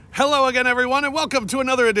Hello again, everyone, and welcome to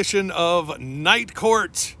another edition of Night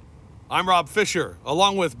Court. I'm Rob Fisher,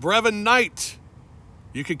 along with Brevin Knight.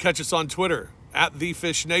 You can catch us on Twitter at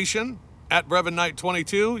TheFishNation, at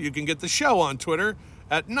BrevinKnight22. You can get the show on Twitter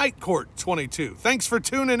at NightCourt22. Thanks for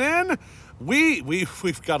tuning in.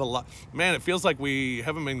 We've got a lot. Man, it feels like we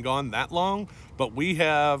haven't been gone that long, but we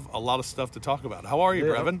have a lot of stuff to talk about. How are you,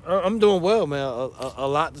 Brevin? I'm doing well, man. A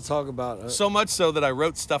lot to talk about. So much so that I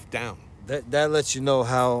wrote stuff down. That lets you know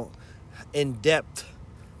how in-depth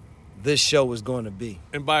this show is going to be.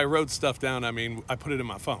 And by I wrote stuff down, I mean I put it in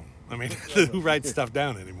my phone. I mean, who writes stuff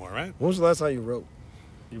down anymore, right? When was the last time you wrote?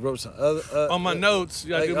 You wrote some on my notes.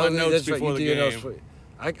 I do my notes before the game.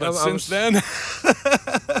 But since then,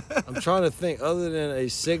 I'm trying to think. Other than a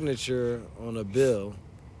signature on a bill,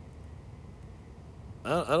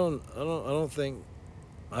 I don't think.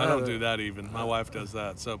 I don't do that even. My wife does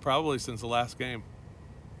that. So probably since the last game.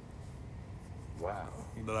 Wow.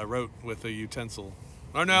 That I wrote with a utensil.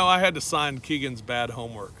 Or no, I had to sign Keegan's bad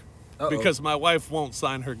homework. Because my wife won't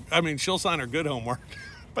sign her. I mean, she'll sign her good homework,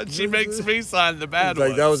 but she makes me sign the bad ones.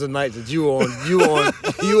 Like that was a night that you on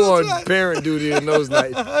right. Parent duty in those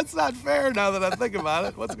nights. That's not fair now that I think about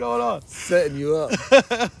it. What's going on? Setting you up.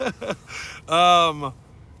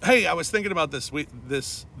 Hey, I was thinking about this week,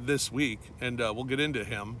 and we'll get into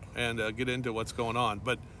him and get into what's going on.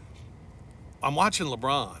 But I'm watching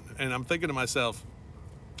LeBron, and I'm thinking to myself,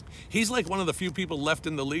 he's like one of the few people left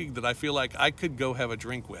in the league that I feel like I could go have a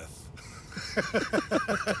drink with.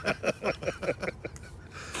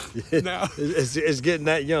 Now, it's getting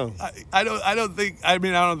that young. I don't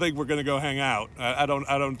think we're gonna go hang out. I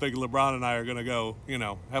don't think LeBron and I are gonna go,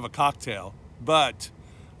 have a cocktail. But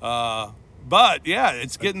yeah,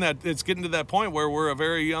 it's getting to that point where we're a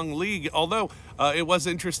very young league. Although it was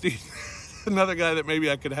interesting. Another guy that maybe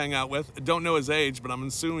I could hang out with. Don't know his age, but I'm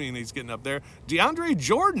assuming he's getting up there. DeAndre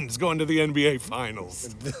Jordan's going to the NBA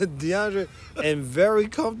Finals. DeAndre, and very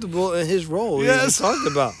comfortable in his role. Yes. He talked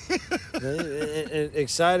about. and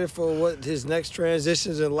excited for what his next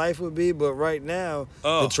transitions in life would be. But right now,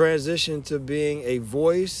 the transition to being a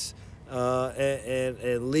voice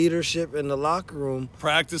and leadership in the locker room.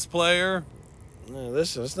 Practice player.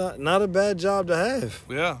 Listen, it's not a bad job to have.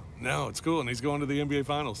 Yeah, no, it's cool, and he's going to the NBA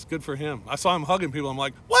Finals. Good for him. I saw him hugging people. I'm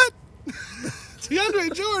like, what?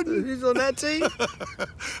 DeAndre Jordan? He's on that team?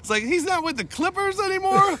 It's like, he's not with the Clippers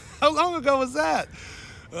anymore? How long ago was that?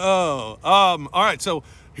 All right, so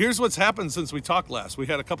here's what's happened since we talked last. We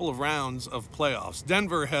had a couple of rounds of playoffs.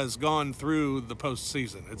 Denver has gone through the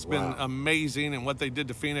postseason. It's been amazing, and what they did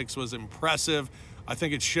to Phoenix was impressive. I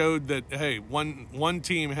think it showed that, hey, one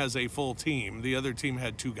team has a full team. The other team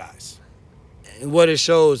had two guys. And what it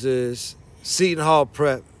shows is Seton Hall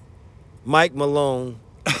Prep, Mike Malone,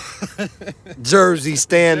 Jersey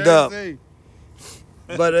stand up.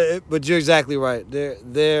 But you're exactly right.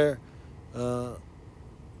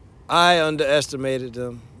 I underestimated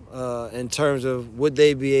them in terms of would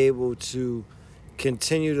they be able to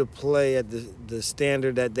continue to play at the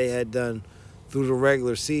standard that they had done through the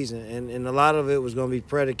regular season. And a lot of it was going to be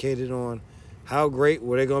predicated on how great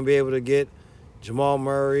were they going to be able to get Jamal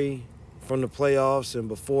Murray from the playoffs and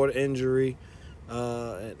before the injury,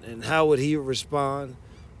 and how would he respond.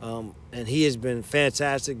 And he has been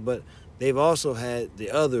fantastic, but they've also had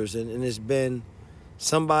the others, and it's been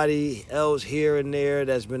somebody else here and there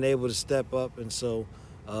that's been able to step up. And so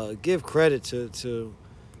give credit to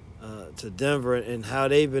Denver and how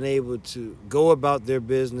they've been able to go about their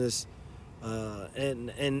business,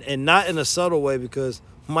 and not in a subtle way, because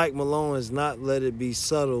Mike Malone has not let it be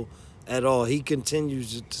subtle at all. He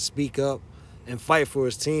continues to speak up and fight for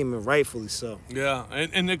his team, and rightfully so. Yeah,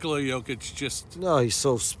 and Nikola Jokic just... No, he's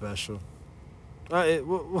so special.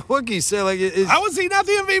 What can you say? Like, how was he not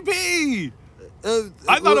the MVP?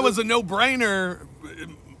 I thought it was a no-brainer,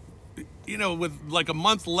 with like a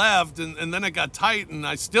month left, and then it got tight, and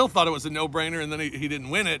I still thought it was a no-brainer, and then he didn't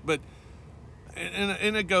win it, but...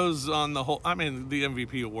 And it goes on the whole... I mean, the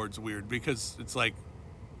MVP award's weird because it's like,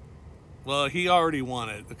 well, he already won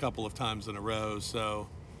it a couple of times in a row, so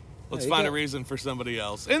let's find a reason for somebody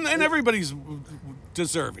else. And everybody's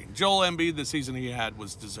deserving. Joel Embiid, the season he had,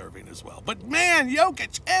 was deserving as well. But, man,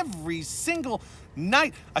 Jokic, every single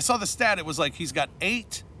night... I saw the stat. It was like he's got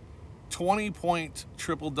 8 20-point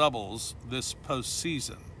triple-doubles this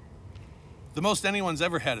postseason. The most anyone's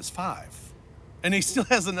ever had is 5. And he still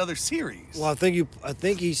has another series. Well, I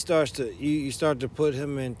think he starts to you start to put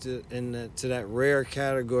him into that rare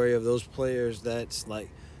category of those players that's like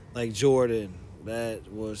Jordan,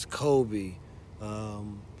 that was Kobe,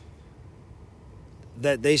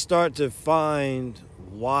 that they start to find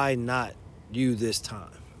why not you this time.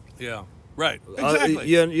 Yeah. Right. Exactly.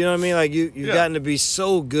 You know what I mean? Like you've gotten to be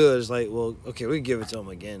so good. It's like, well, okay, we can give it to him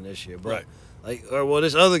again this year, but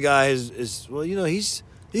this other guy is well, he's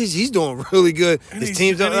doing really good. And His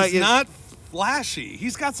team's not flashy.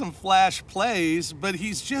 He's got some flash plays, but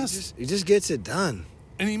he just gets it done.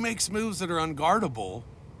 And he makes moves that are unguardable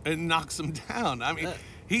and knocks them down. I mean,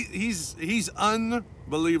 he's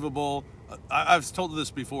unbelievable. I've told this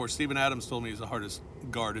before. Steven Adams told me he's the hardest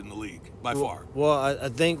guard in the league by far. Well, I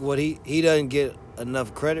think what he doesn't get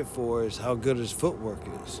enough credit for is how good his footwork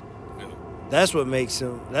is. Yeah. That's what makes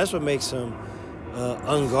him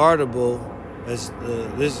unguardable. As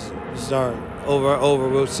this is our over.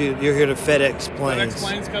 We'll see. You'll hear the FedEx planes. FedEx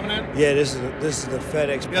planes coming in. Yeah, this is the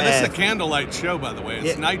FedEx path. Yeah, this is a candlelight show, by the way.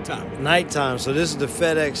 It's nighttime. Nighttime. So this is the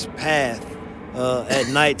FedEx path at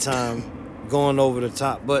nighttime, going over the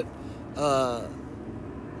top. But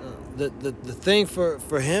the thing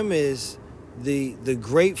for him is the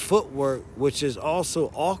great footwork, which is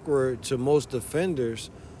also awkward to most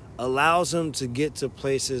defenders, allows him to get to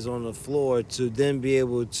places on the floor to then be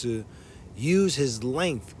able to use his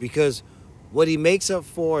length, because what he makes up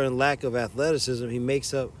for in lack of athleticism,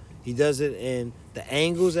 he does it in the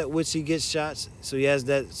angles at which he gets shots. So he has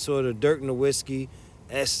that sort of Dirk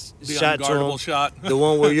Nowitzki-esque shot to him, shot. the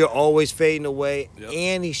one where you're always fading away, yep.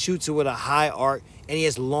 And he shoots it with a high arc, and he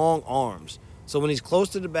has long arms. So when he's close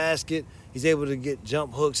to the basket, he's able to get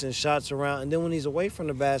jump hooks and shots around, and then when he's away from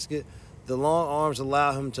the basket, the long arms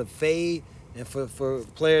allow him to fade and for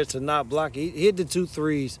players to not block. He hit the 2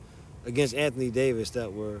 threes against Anthony Davis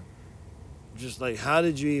that were just like, how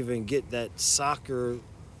did you even get that soccer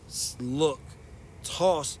look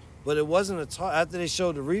toss? But it wasn't a toss. After they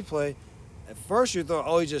showed the replay, at first you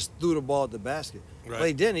thought, he just threw the ball at the basket. Right. But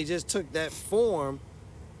he didn't. He just took that form,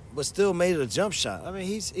 but still made it a jump shot. I mean,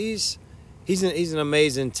 he's an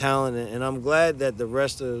amazing talent, and I'm glad that the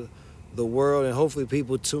rest of the world and hopefully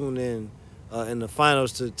people tune in the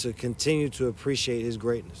finals to continue to appreciate his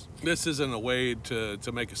greatness. This isn't a way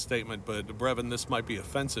to make a statement, but Brevin, this might be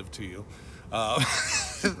offensive to you.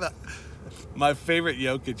 My favorite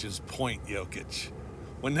Jokic is Point Jokic.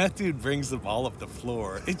 When that dude brings the ball up the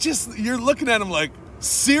floor, you're looking at him like,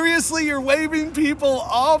 seriously, you're waving people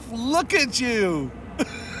off? Look at you.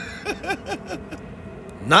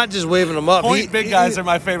 Not just waving them up. Point big guys are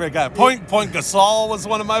my favorite guy. Point Gasol was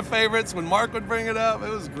one of my favorites. When Mark would bring it up, it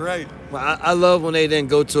was great. Well, I love when they then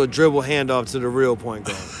go to a dribble handoff to the real point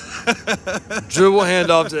guard. Dribble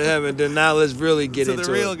handoff to him, and then now let's really get into it.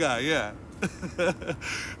 To the real guy, yeah.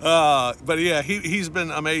 But yeah, he's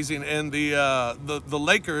been amazing. And the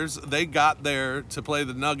Lakers, they got there to play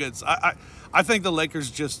the Nuggets. I think the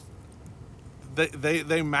Lakers just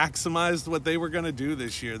they maximized what they were going to do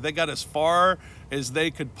this year. They got as far as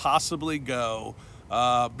they could possibly go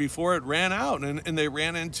before it ran out, and they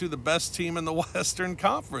ran into the best team in the Western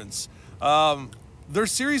Conference. Their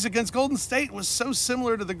series against Golden State was so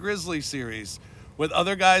similar to the Grizzlies series, with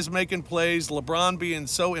other guys making plays, LeBron being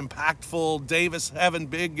so impactful, Davis having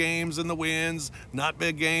big games in the wins, not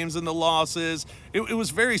big games in the losses. It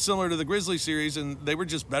was very similar to the Grizzlies series, and they were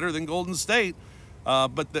just better than Golden State,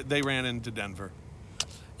 but they ran into Denver.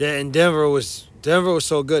 Yeah, and Denver was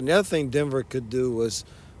so good. And the other thing Denver could do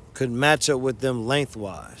could match up with them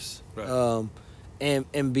lengthwise. Right.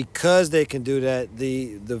 And because they can do that,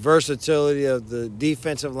 the versatility of the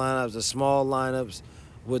defensive lineups, the small lineups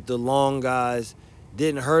with the long guys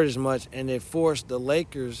didn't hurt as much, and it forced the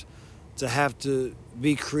Lakers to have to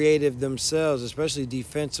be creative themselves, especially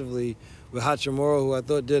defensively with Hachimura, who I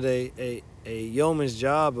thought did a yeoman's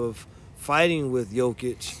job of fighting with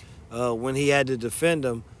Jokic when he had to defend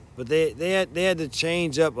him. But they had to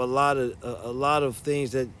change up a lot of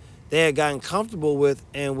things that they had gotten comfortable with,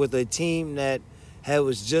 and with a team that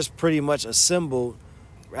was just pretty much assembled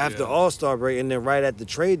after All-Star break and then right at the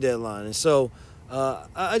trade deadline. And so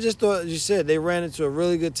I just thought, as you said, they ran into a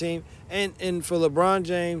really good team. And for LeBron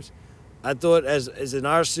James, I thought as in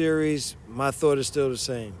our series, my thought is still the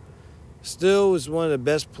same. Still was one of the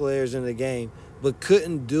best players in the game, but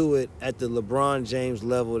couldn't do it at the LeBron James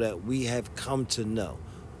level that we have come to know,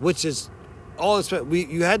 which is all expect.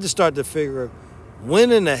 You had to start to figure,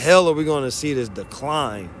 when in the hell are we going to see this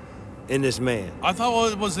decline in this man? I thought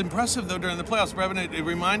what was impressive, though, during the playoffs, Brevin, it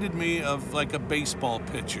reminded me of like a baseball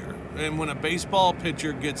pitcher. And when a baseball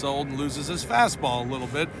pitcher gets old and loses his fastball a little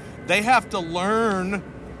bit, they have to learn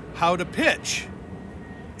how to pitch.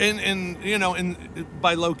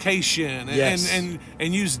 By location and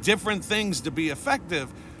use different things to be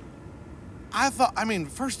effective.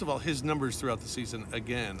 First of all, his numbers throughout the season,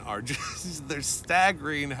 again, are just, they're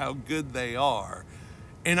staggering how good they are.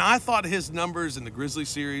 And I thought his numbers in the Grizzlies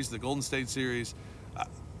series, the Golden State series,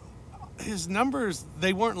 his numbers,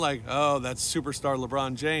 they weren't like, oh, that's superstar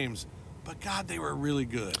LeBron James. But, God, they were really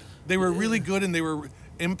good. They were really good, and they were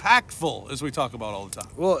impactful, as we talk about all the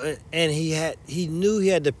time. Well, and he knew he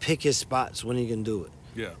had to pick his spots when he can do it.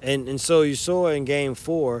 Yeah. And so you saw in Game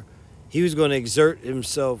 4, he was going to exert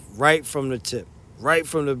himself right from the tip, right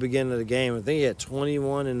from the beginning of the game. I think he had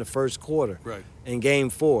 21 in the first quarter in Game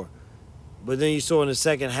 4. But then you saw in the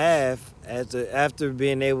second half, after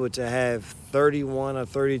being able to have 31 or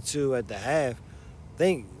 32 at the half, I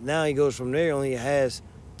think now he goes from there, he only has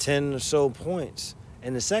 10 or so points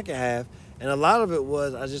in the second half. And a lot of it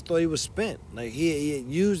was, I just thought he was spent. Like, he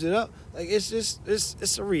used it up. Like,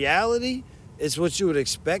 it's a reality. It's what you would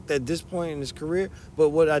expect at this point in his career. But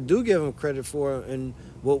what I do give him credit for, and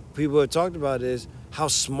what people have talked about, is how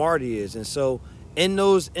smart he is. And so in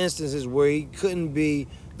those instances where he couldn't be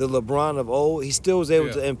the LeBron of old, he still was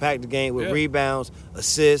able to impact the game with rebounds,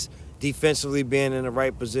 assists, defensively being in the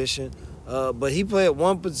right position. But he played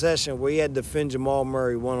one possession where he had to defend Jamal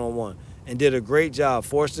Murray one-on-one and did a great job,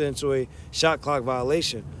 forced it into a shot clock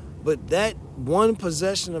violation. But that one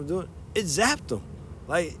possession of doing it zapped him.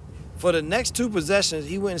 Like, for the next two possessions,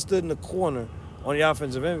 he went and stood in the corner on the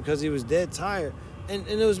offensive end because he was dead tired. And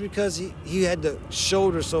it was because he had to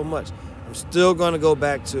shoulder so much. I'm still going to go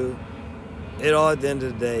back to it all at the end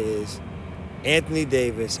of the day is Anthony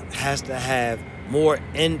Davis has to have more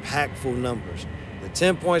impactful numbers. The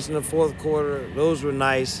 10 points in the fourth quarter, those were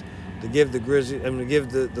nice to give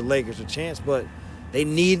the Lakers a chance, but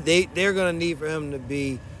they're going to need for him to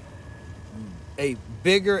be a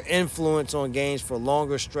bigger influence on games for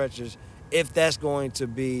longer stretches if that's going to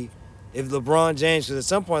be, if LeBron James, because at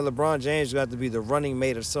some point LeBron James is going to have to be the running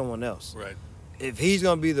mate of someone else. Right. If he's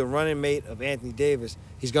going to be the running mate of Anthony Davis,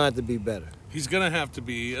 he's going to have to be better. He's going to have to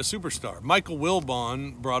be a superstar. Michael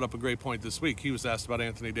Wilbon brought up a great point this week. He was asked about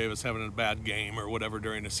Anthony Davis having a bad game or whatever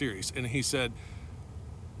during a series, and he said,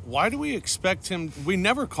 why do we expect him, we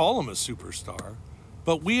never call him a superstar,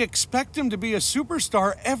 but we expect him to be a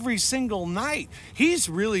superstar every single night. He's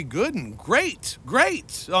really good and great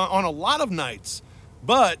on a lot of nights,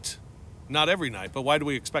 but not every night. But why do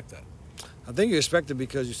we expect that? I think you expect it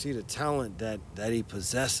because you see the talent that he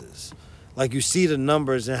possesses. Like, you see the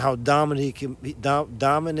numbers and how dominant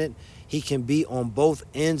he can be on both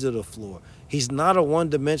ends of the floor. He's not a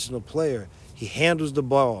one-dimensional player. He handles the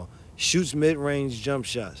ball, shoots mid-range jump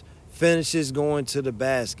shots, finishes going to the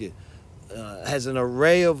basket, has an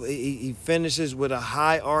array of – he finishes with a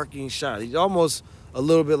high arcing shot. He's almost a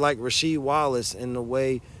little bit like Rasheed Wallace in the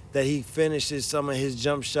way that he finishes some of his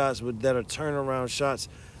jump shots that are turnaround shots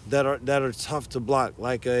that are tough to block,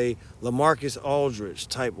 like a LaMarcus Aldridge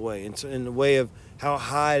type way, in the way of how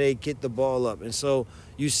high they get the ball up. And so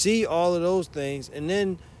you see all of those things, and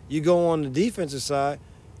then you go on the defensive side,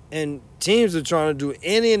 and teams are trying to do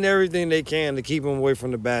any and everything they can to keep him away from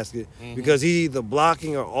the basket because he's either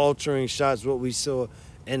blocking or altering shots, what we saw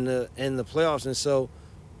in the playoffs. And so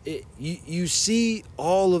you see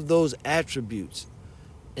all of those attributes.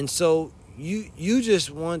 And so you just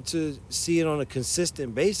want to see it on a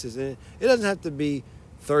consistent basis. And it doesn't have to be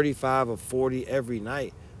 35 or 40 every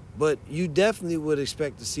night, but you definitely would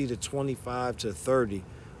expect to see the 25 to 30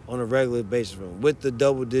 on a regular basis with the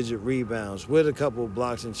double-digit rebounds, with a couple of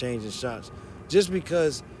blocks and changing shots, just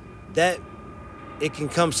because that it can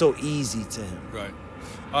come so easy to him. Right.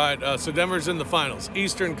 All right, so Denver's in the finals.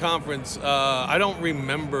 Eastern Conference, I don't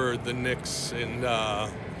remember the Knicks and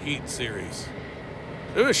Heat series.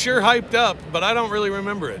 It was sure hyped up, but I don't really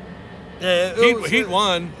remember it. Yeah, Heat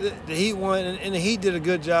won. The Heat won, and the Heat did a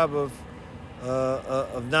good job of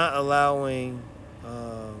not allowing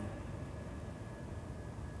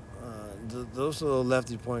those little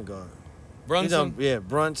lefty point guard. Brunson?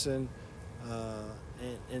 Brunson,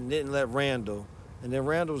 and didn't let Randall. And then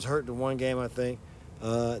Randall was hurt the one game, I think.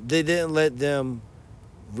 They didn't let them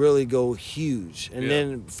really go huge. And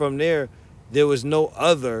then from there was no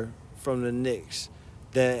other from the Knicks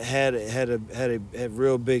that had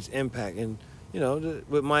real big impact. And,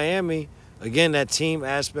 with Miami, again, that team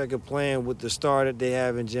aspect of playing with the star that they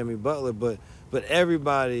have in Jimmy Butler, but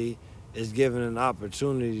everybody is given an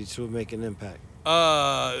opportunity to make an impact.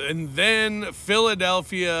 And then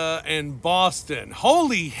Philadelphia and Boston.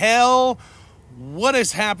 Holy hell! What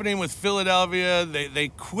is happening with Philadelphia? They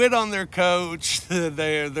quit on their coach.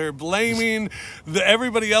 They're blaming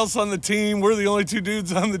everybody else on the team. We're the only two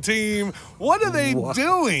dudes on the team. What are they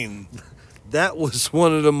doing? That was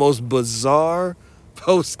one of the most bizarre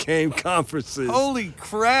post-game conferences. Holy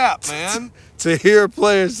crap, man. To hear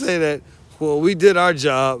players say that, well, we did our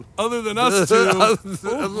job. Other than us two.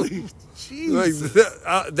 Holy jeez.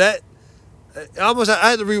 I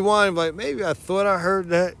had to rewind, like, maybe I thought I heard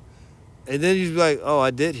that. And then you'd be like, oh,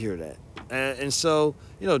 I did hear that. And so,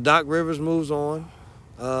 Doc Rivers moves on.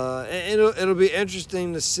 And it'll be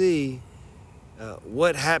interesting to see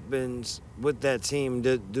what happens with that team.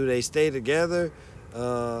 Do they stay together?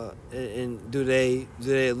 And do they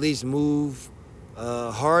at least move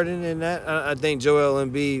Harden in that? I think Joel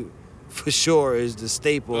Embiid for sure is the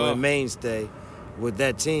staple and mainstay with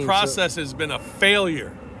that team. Process has been a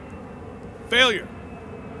failure. Failure.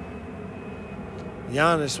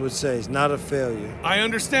 Giannis would say it's not a failure. I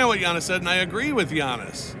understand what Giannis said, and I agree with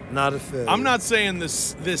Giannis. Not a failure. I'm not saying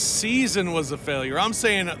this season was a failure. I'm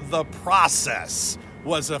saying the process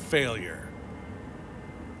was a failure.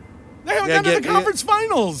 They haven't got to the conference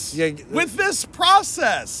finals with this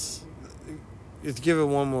process. Let's give it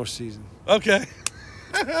one more season. Okay.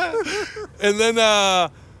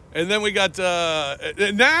 and then we got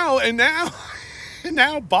now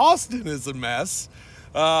Boston is a mess.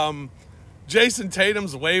 Jason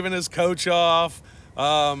Tatum's waving his coach off.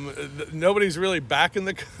 Nobody's really backing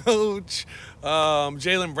the coach.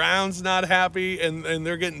 Jaylen Brown's not happy, and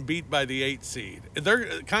they're getting beat by the 8 seed.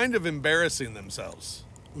 They're kind of embarrassing themselves.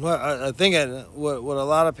 Well, I think what a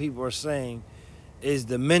lot of people are saying is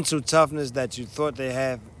the mental toughness that you thought they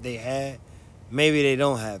had, maybe they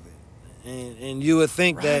don't have it, and you would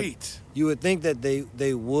think that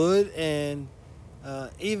they would, and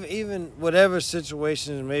even whatever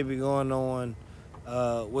situations may be going on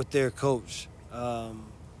with their coach,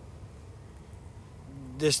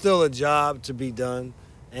 there's still a job to be done,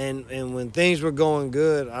 and when things were going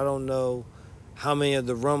good, I don't know how many of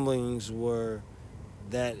the rumblings were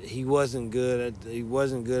that he wasn't good at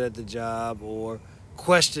the job, or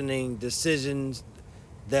questioning decisions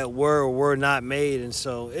that were or were not made. And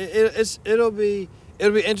so it'll be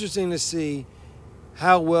interesting to see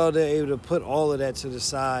how well they're able to put all of that to the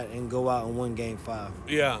side and go out and win Game 5.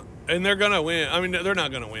 Yeah, and they're gonna win. I mean, they're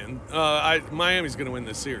not gonna win. Miami's gonna win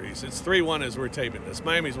this series. It's 3-1 as we're taping this.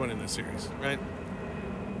 Miami's winning this series, right?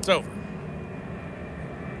 It's over.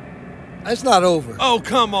 It's not over. Oh,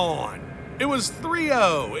 come on. It was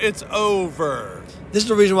 3-0. It's over. This is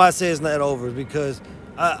the reason why I say it's not over, because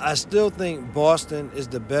I still think Boston is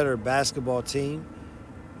the better basketball team,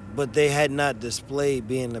 but they had not displayed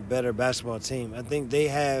being the better basketball team. I think they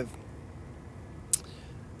have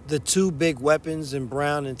the two big weapons in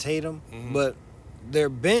Brown and Tatum, but their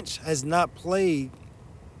bench has not played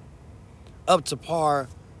up to par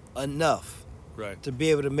enough to be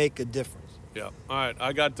able to make a difference. Yeah. All right.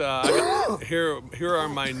 I got here are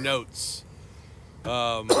my notes.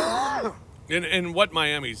 And what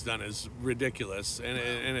Miami's done is ridiculous, and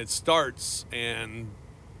it starts and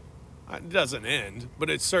it doesn't end, but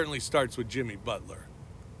it certainly starts with Jimmy Butler.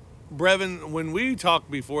 Brevin, when we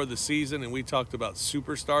talked before the season and we talked about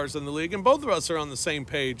superstars in the league, and both of us are on the same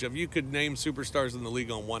page of you could name superstars in the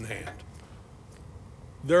league on one hand.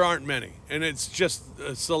 There aren't many, and it's just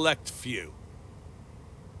a select few.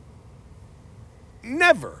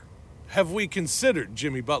 Never have we considered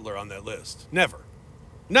Jimmy Butler on that list. Never.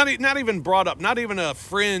 Not even brought up. Not even a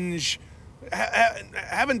fringe.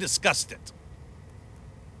 Haven't discussed it.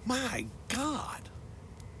 My God.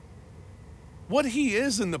 What he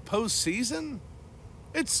is in the postseason,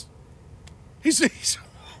 he's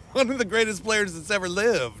one of the greatest players that's ever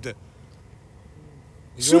lived.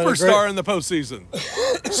 Superstar in the postseason.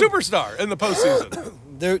 Superstar in the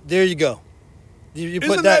postseason. There you go. You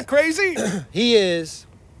put Isn't that crazy? He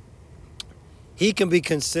can be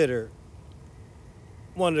considered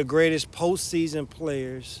one of the greatest postseason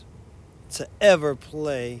players to ever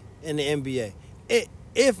play in the NBA,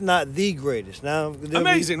 if not the greatest. Now,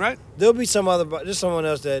 amazing, right? There'll be there's someone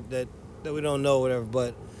else that we don't know, whatever.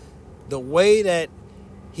 But the way that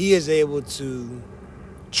he is able to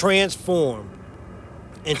transform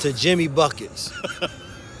into Jimmy Buckets.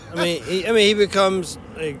 He becomes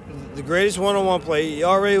the greatest one-on-one player. He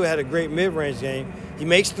already had a great mid-range game. He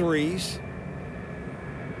makes threes.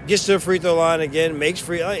 Gets to the free throw line again, makes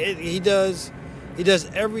free. He does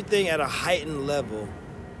everything at a heightened level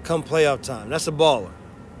come playoff time. That's a baller.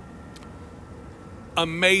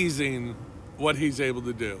 Amazing what he's able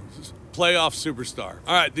to do. Playoff superstar.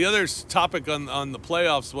 All right, the other topic on the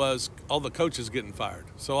playoffs was all the coaches getting fired.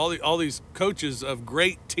 So all these coaches of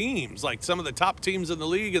great teams, like some of the top teams in the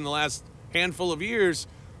league in the last handful of years,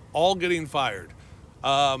 all getting fired.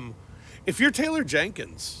 If you're Taylor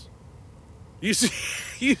Jenkins, you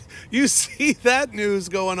see that news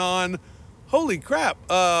going on. Holy crap!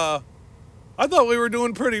 I thought we were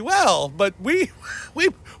doing pretty well, but we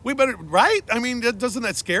better, right? I mean, doesn't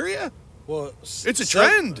that scare you? Well, it's a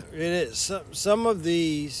trend. It is. Some of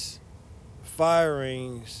these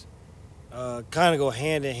firings kind of go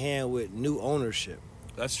hand in hand with new ownership.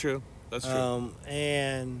 That's true. That's true.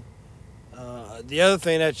 And the other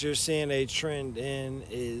thing that you're seeing a trend in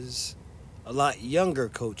is a lot younger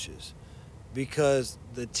coaches because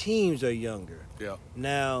the teams are younger. Yeah.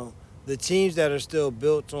 Now, the teams that are still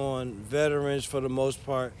built on veterans for the most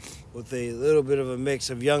part with a little bit of a mix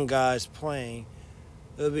of young guys playing,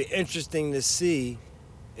 it'll be interesting to see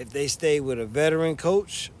if they stay with a veteran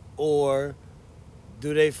coach or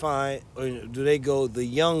do they go the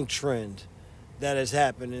young trend that has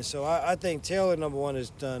happened. And so I think Taylor, number one, has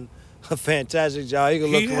done a fantastic job. He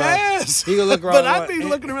can look around. Has. He can look around. But I'd be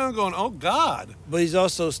looking around going, oh, God. But he's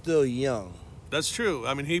also still young. That's true.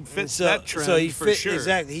 I mean, he fits that trend for sure.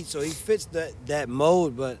 Exactly. He fits that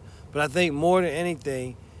mold. But I think more than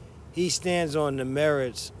anything, he stands on the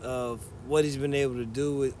merits of what he's been able to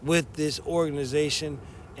do with this organization.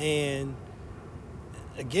 And,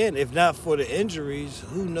 again, if not for the injuries,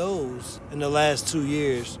 who knows in the last 2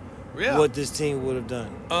 years what this team would have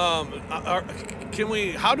done. Can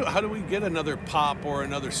we? How do we get another Pop or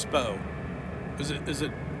another Spo? Is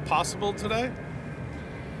it possible today?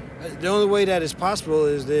 The only way that is possible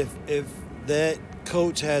is if that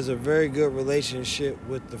coach has a very good relationship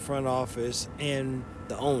with the front office and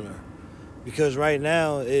the owner. Because right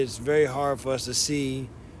now it's very hard for us to see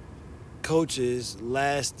coaches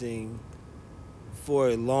lasting for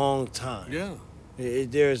a long time. Yeah.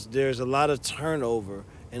 There's a lot of turnover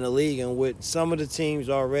in the league, and with some of the teams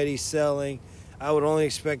already selling, I would only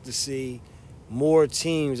expect to see more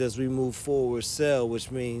teams as we move forward sell,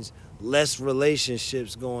 which means less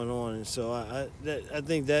relationships going on. And so I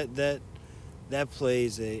think that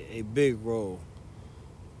plays a big role.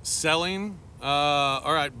 Selling?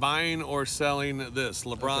 All right, buying or selling this.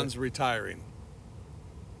 LeBron's retiring.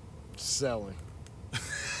 Selling.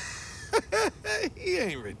 He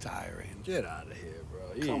ain't retiring. Get out of here,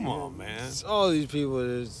 bro. Come on, man. All these people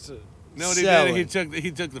is no, what selling. he did.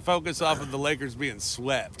 He took the focus off of the Lakers being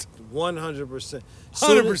swept. 100%.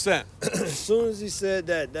 100%. As soon as he said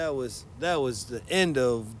that was the end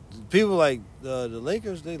of people like the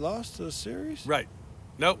Lakers. They lost the series. Right.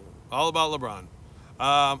 Nope. All about LeBron.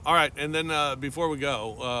 All right, and then before we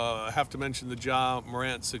go, I have to mention the Ja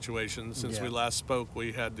Morant situation. Since we last spoke,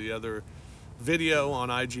 we had the other video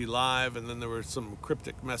on IG Live, and then there were some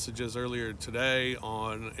cryptic messages earlier today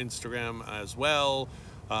on Instagram as well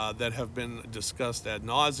that have been discussed ad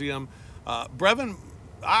nauseum. Brevin,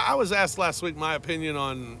 I was asked last week my opinion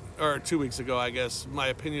on, or 2 weeks ago, I guess, my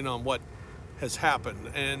opinion on what has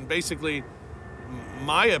happened. And basically,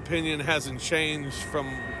 my opinion hasn't changed from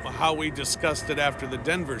how we discussed it after the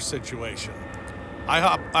Denver situation.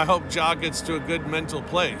 I hope Ja gets to a good mental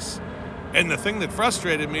place. And the thing that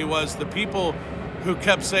frustrated me was the people who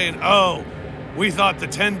kept saying, oh, we thought the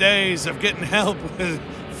 10 days of getting help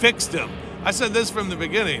fixed him. I said this from the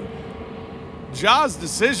beginning. Ja's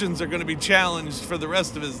decisions are going to be challenged for the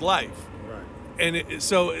rest of his life. Right. And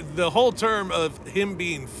so the whole term of him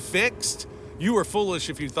being fixed, you were foolish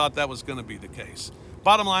if you thought that was going to be the case.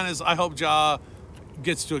 Bottom line is, I hope Ja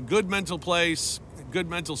gets to a good mental place, good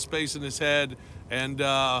mental space in his head, and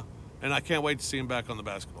I can't wait to see him back on the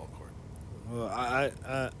basketball court. Well,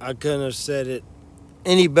 I couldn't have said it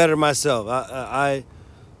any better myself. I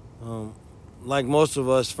like most of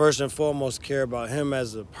us, first and foremost, care about him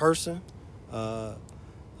as a person,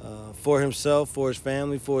 for himself, for his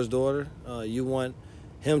family, for his daughter. You want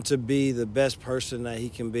him to be the best person that he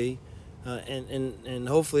can be. And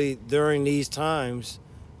hopefully during these times,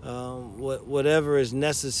 whatever is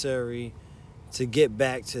necessary to get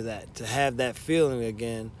back to that, to have that feeling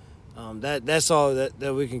again, that's all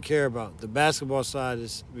that we can care about. The basketball side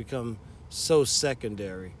has become so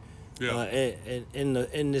secondary. Yeah.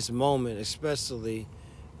 In this moment, especially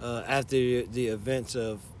after the events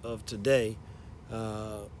of today,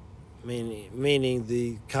 meaning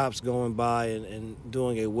the cops going by and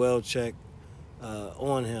doing a well check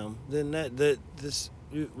on him, then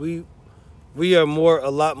we are a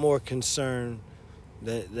lot more concerned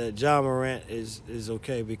that Ja Morant is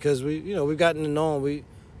okay, because we've gotten to know him. We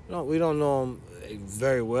don't know him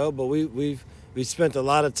very well, but we've spent a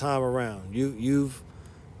lot of time around. You've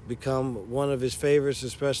become one of his favorites,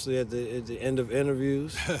 especially at the end of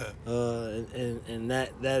interviews, and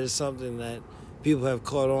that is something that people have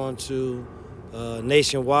caught on to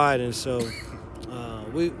nationwide, and so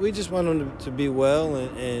we just want him to be well,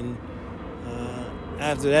 and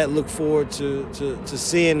after that, look forward to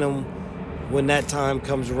seeing him when that time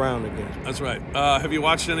comes around again. That's right. Have you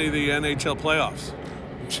watched any of the NHL playoffs?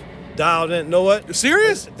 Dialed in. Know what? You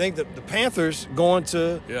serious? I think the Panthers going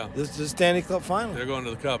to the Stanley Cup final. They're going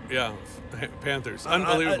to the Cup. Yeah, Panthers.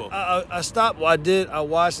 Unbelievable. I stopped. I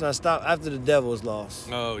watched and I stopped after the Devils lost.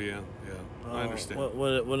 Oh yeah. I understand.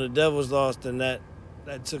 When the Devils lost, then that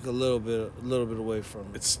took a little bit away from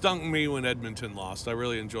it. It stung me when Edmonton lost. I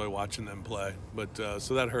really enjoy watching them play, but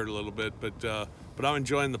so that hurt a little bit. But I'm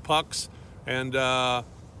enjoying the pucks, and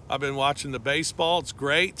I've been watching the baseball. It's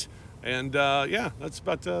great, and that's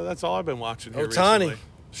all I've been watching here Ohtani. recently.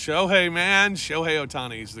 Shohei, man, Shohei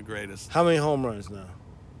Ohtani is the greatest. How many home runs now?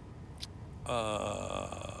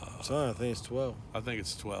 I I think it's 12. I think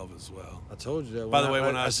it's 12 as well. I told you that. By the way,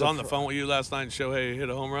 when I was on the phone with you last night and Shohei hit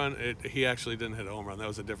a home run, he actually didn't hit a home run. That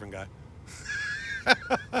was a different guy.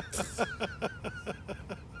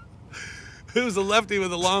 It was a lefty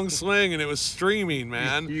with a long swing, and it was streaming,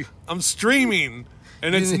 man. I'm streaming,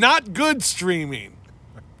 and it's not good streaming.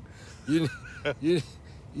 You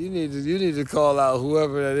need to call out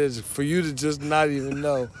whoever that is for you to just not even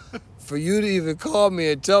know. For you to even call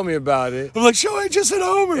me and tell me about it. I'm like, Shohei just hit a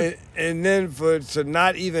homer. And then to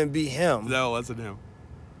not even be him. No, it wasn't him.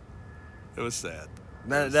 It was sad.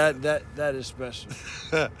 That is special.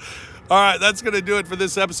 All right, that's going to do it for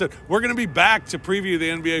this episode. We're going to be back to preview the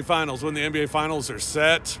NBA Finals when the NBA Finals are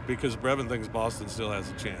set, because Brevin thinks Boston still has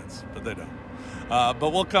a chance, but they don't.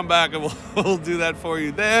 But we'll come back and we'll do that for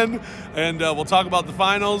you then, and we'll talk about the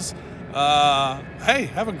finals. Hey,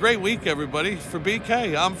 have a great week, everybody. For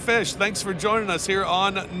BK, I'm Fish. Thanks for joining us here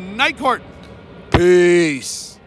on Night Court. Peace.